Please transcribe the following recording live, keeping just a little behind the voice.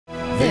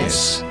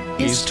This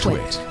is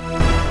TWiT.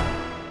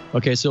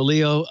 Okay, so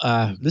Leo,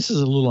 this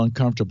is a little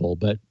uncomfortable,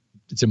 but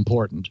it's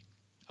important.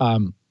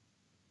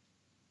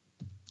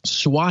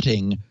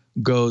 Swatting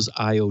goes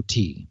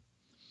IoT.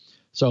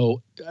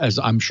 So as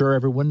I'm sure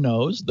everyone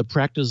knows, the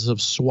practice of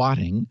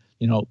swatting,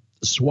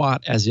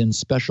 SWAT as in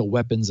special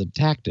weapons and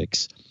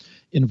tactics,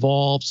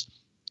 involves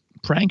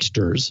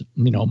pranksters,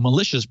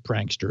 malicious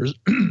pranksters,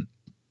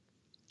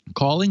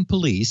 calling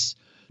police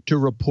to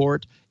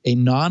report a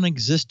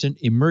non-existent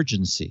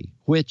emergency,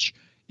 which,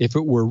 if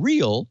it were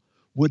real,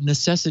 would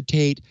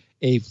necessitate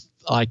a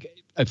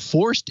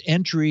forced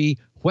entry,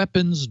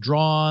 weapons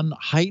drawn,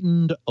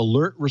 heightened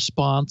alert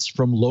response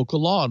from local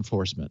law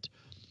enforcement.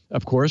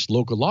 Of course,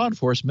 local law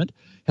enforcement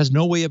has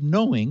no way of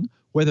knowing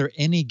whether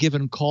any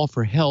given call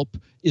for help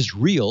is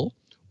real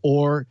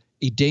or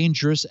a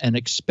dangerous and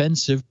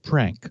expensive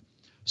prank.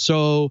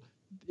 So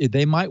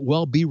they might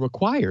well be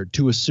required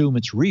to assume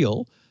it's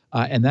real,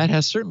 and that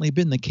has certainly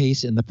been the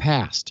case in the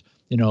past.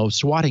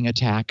 Swatting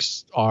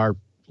attacks are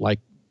like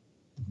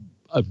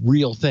a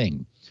real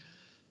thing.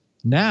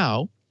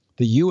 Now,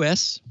 the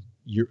U.S.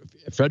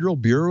 Federal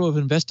Bureau of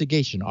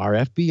Investigation, our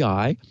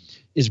FBI,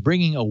 is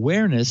bringing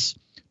awareness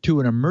to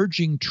an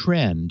emerging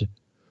trend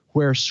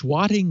where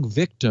swatting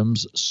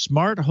victims'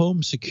 smart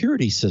home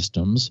security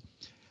systems,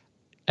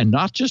 and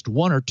not just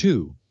one or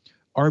two,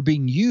 are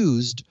being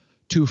used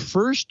to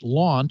first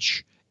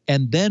launch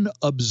and then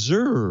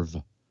observe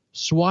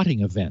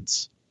swatting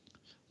events.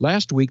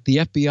 Last week, the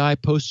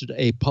FBI posted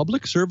a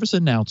public service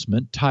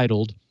announcement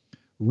titled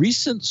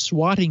 "Recent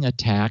Swatting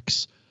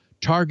Attacks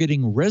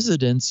Targeting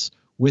Residents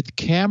with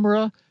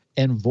Camera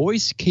and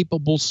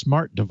Voice-Capable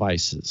Smart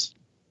Devices."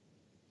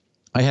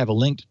 I have a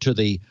link to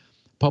the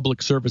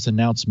public service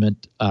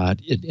announcement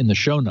in the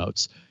show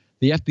notes.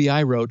 The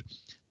FBI wrote,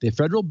 "The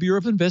Federal Bureau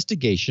of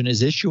Investigation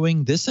is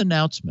issuing this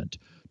announcement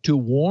to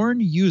warn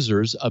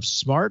users of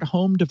smart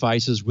home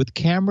devices with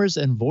cameras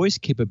and voice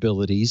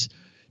capabilities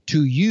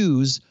to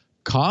use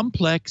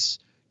complex,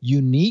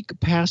 unique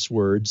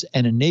passwords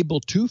and enable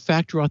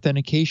two-factor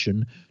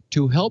authentication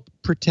to help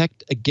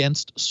protect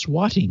against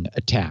swatting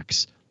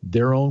attacks."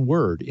 Their own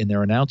word in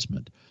their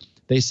announcement.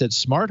 They said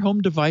smart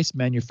home device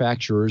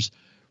manufacturers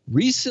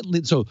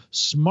recently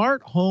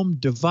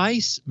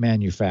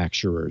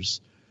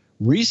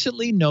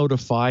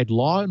notified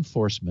law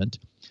enforcement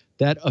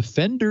that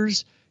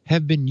offenders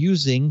have been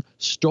using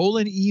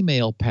stolen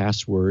email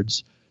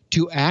passwords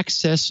to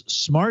access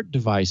smart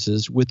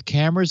devices with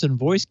cameras and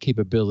voice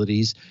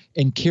capabilities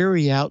and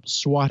carry out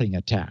swatting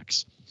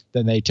attacks.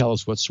 Then they tell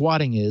us what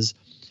swatting is,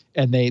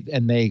 and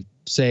they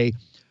say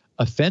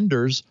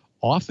offenders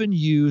often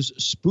use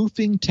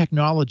spoofing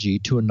technology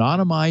to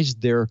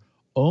anonymize their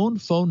own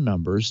phone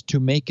numbers to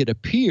make it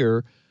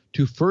appear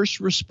to first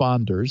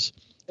responders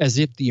as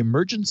if the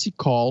emergency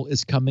call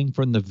is coming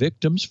from the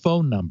victim's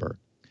phone number.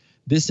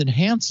 This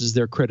enhances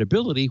their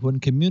credibility when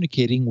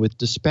communicating with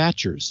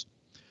dispatchers.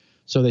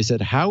 So they said,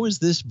 how is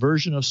this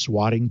version of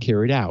swatting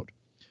carried out?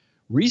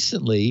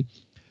 Recently,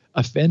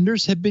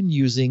 offenders have been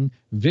using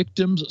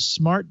victims'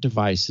 smart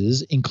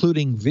devices,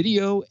 including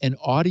video and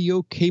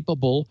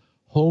audio-capable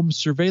home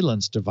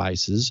surveillance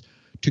devices,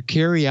 to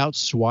carry out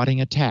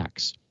swatting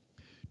attacks.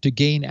 To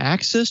gain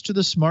access to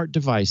the smart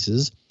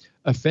devices,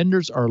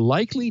 offenders are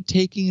likely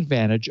taking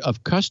advantage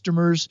of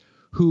customers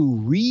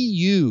who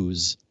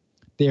reuse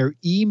their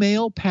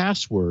email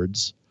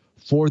passwords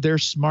for their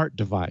smart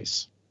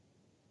device.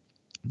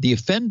 The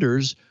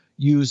offenders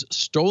use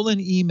stolen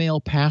email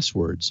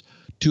passwords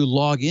to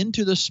log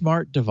into the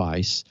smart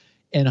device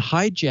and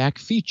hijack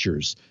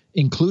features,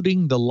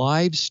 including the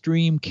live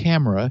stream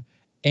camera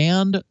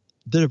and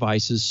the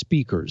device's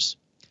speakers.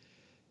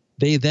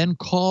 They then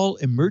call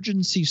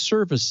emergency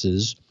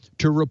services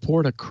to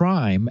report a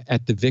crime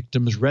at the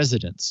victim's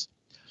residence.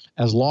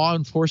 As law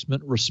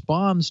enforcement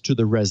responds to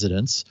the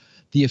residence,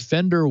 the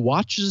offender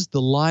watches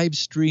the live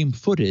stream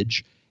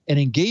footage and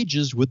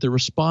engages with the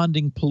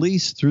responding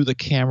police through the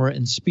camera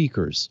and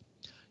speakers.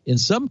 In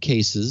some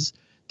cases,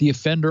 the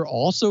offender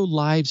also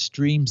live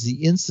streams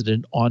the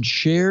incident on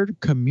shared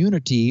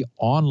community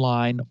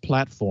online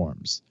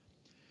platforms.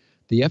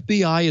 The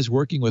FBI is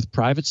working with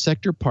private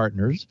sector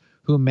partners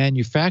who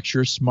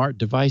manufacture smart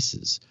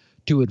devices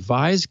to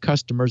advise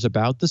customers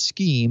about the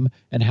scheme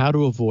and how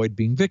to avoid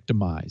being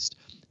victimized.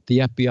 The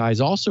FBI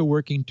is also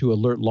working to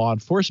alert law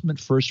enforcement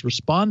first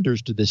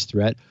responders to this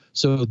threat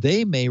so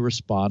they may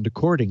respond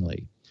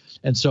accordingly.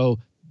 And so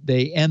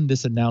they end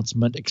this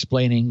announcement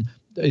explaining,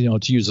 to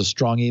use a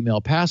strong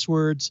email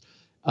passwords,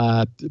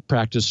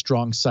 practice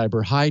strong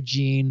cyber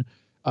hygiene,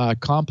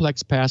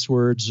 complex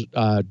passwords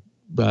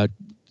that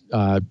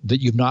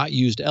you've not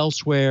used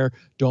elsewhere.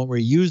 Don't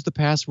reuse the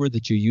password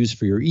that you use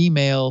for your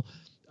email.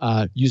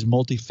 Use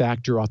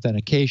multi-factor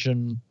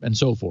authentication and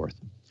so forth.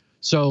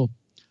 So,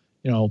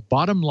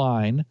 bottom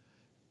line,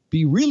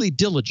 be really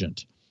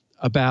diligent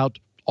about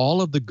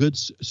all of the good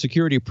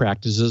security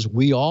practices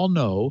we all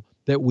know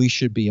that we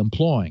should be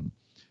employing.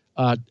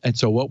 And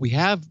so what we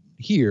have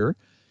here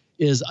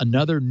is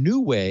another new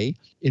way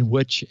in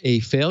which a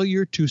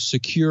failure to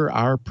secure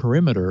our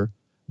perimeter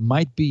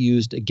might be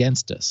used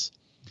against us.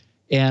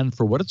 And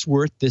for what it's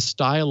worth, this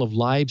style of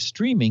live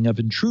streaming of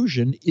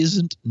intrusion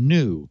isn't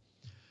new.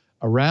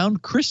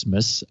 Around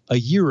Christmas a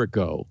year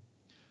ago,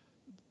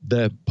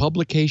 the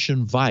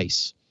publication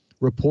Vice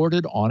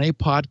reported on a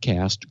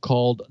podcast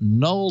called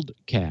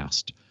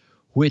Nulledcast,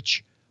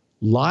 which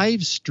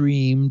live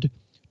streamed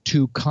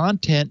to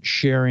content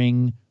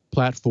sharing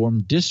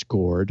platform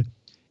Discord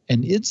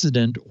an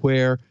incident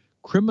where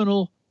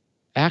criminal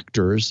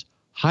actors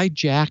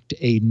hijacked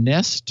a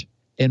Nest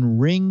and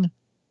Ring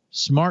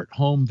smart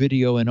home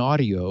video and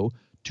audio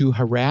to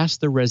harass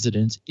the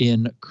residents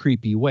in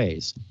creepy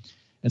ways.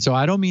 And so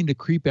I don't mean to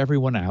creep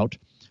everyone out,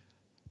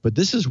 but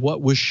this is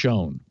what was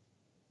shown.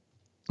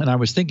 And I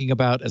was thinking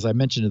about, as I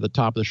mentioned at the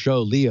top of the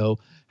show, Leo,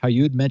 how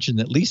you had mentioned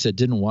that Lisa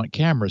didn't want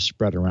cameras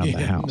spread around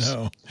the house.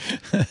 No,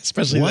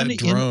 especially that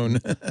drone.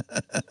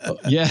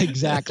 Yeah,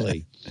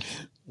 exactly.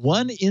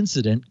 One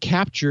incident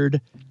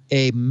captured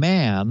a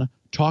man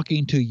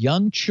talking to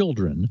young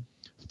children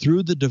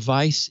through the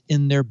device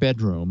in their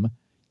bedroom,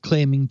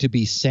 claiming to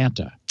be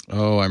Santa.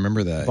 Oh, I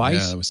remember that. Vice,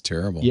 yeah, that was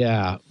terrible.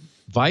 Yeah.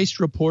 Vice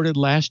reported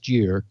last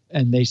year,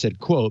 and they said,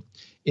 quote,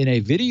 in a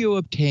video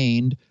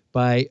obtained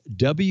by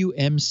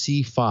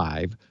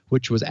WMC5,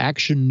 which was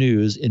Action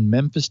News in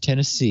Memphis,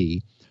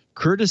 Tennessee,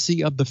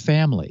 courtesy of the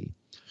family,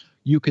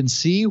 you can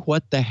see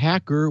what the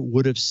hacker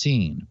would have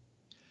seen.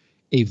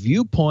 A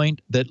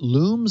viewpoint that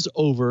looms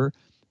over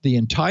the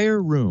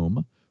entire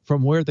room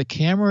from where the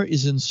camera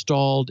is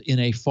installed in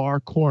a far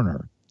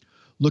corner,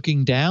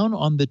 looking down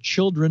on the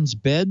children's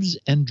beds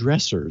and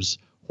dressers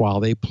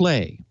while they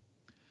play.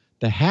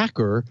 The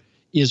hacker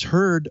is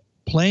heard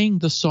playing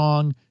the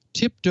song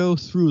Tiptoe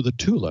Through the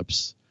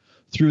Tulips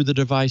through the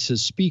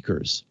device's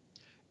speakers.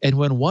 And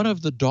when one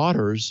of the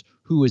daughters,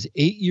 who is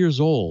 8 years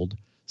old,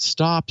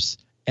 stops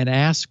and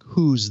asks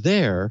who's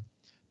there,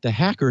 the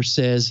hacker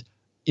says,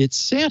 "It's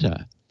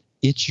Santa.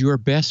 It's your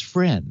best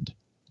friend,"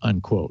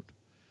 unquote.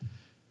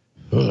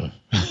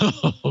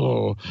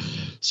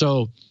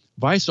 So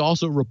Vice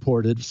also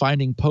reported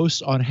finding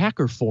posts on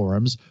hacker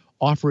forums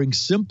offering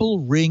simple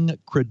Ring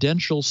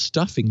credential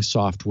stuffing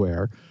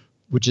software,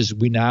 which is,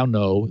 we now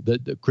know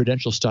that the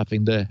credential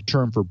stuffing, the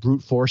term for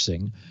brute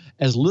forcing,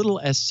 as little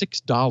as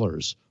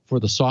 $6 for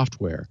the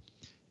software.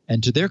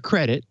 And to their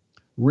credit,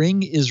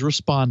 Ring is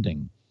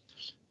responding.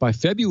 By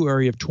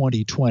February of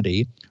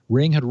 2020,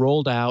 Ring had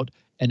rolled out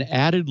an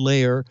added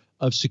layer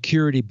of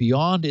security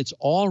beyond its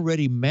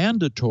already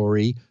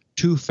mandatory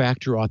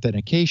two-factor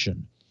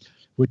authentication,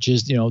 which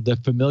is, the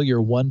familiar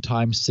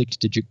one-time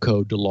 6-digit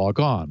code to log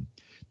on.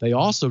 They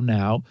also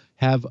now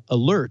have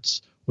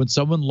alerts when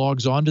someone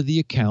logs onto the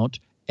account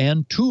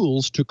and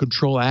tools to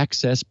control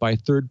access by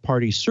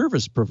third-party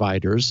service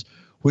providers,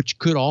 which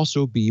could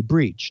also be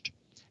breached.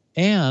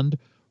 And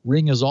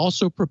Ring is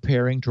also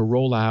preparing to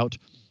roll out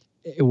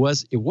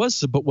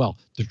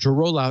to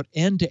roll out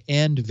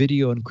end-to-end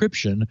video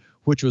encryption,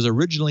 which was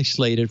originally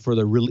slated for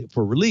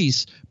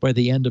release by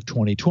the end of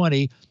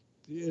 2020.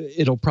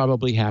 It'll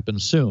probably happen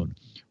soon.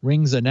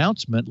 Ring's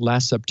announcement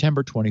last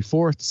September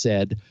 24th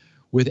said,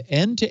 with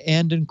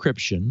end-to-end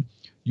encryption,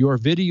 your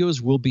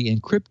videos will be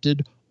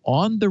encrypted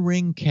on the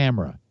Ring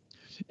camera,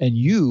 and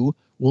you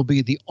will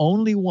be the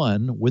only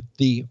one with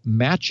the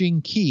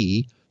matching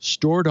key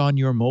stored on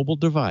your mobile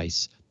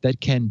device that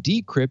can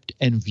decrypt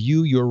and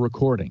view your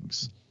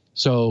recordings.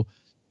 So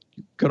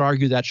you could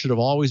argue that should have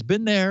always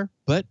been there,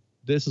 but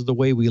this is the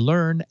way we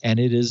learn, and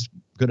it is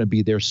going to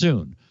be there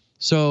soon.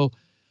 So,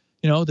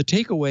 the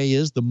takeaway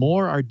is the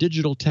more our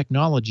digital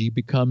technology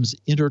becomes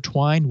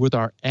intertwined with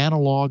our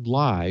analog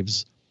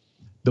lives,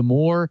 the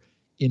more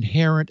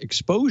inherent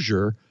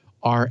exposure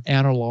our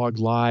analog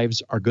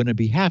lives are going to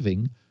be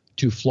having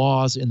to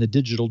flaws in the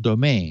digital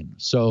domain.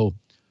 So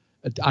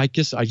I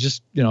guess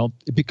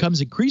it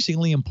becomes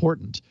increasingly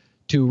important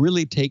to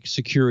really take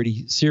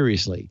security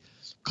seriously.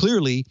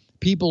 Clearly,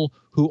 people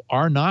who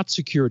are not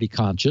security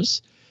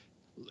conscious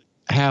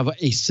have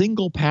a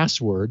single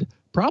password,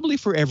 probably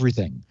for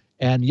everything.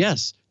 And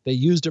yes, they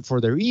used it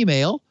for their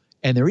email,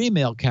 and their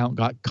email account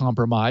got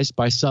compromised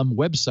by some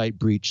website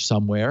breach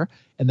somewhere.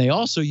 And they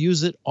also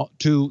use it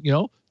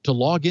to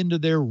log into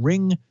their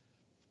Ring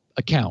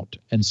account.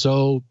 And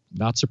so,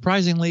 not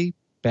surprisingly,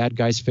 bad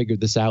guys figured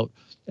this out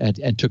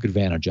and took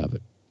advantage of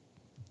it.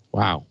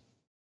 Wow.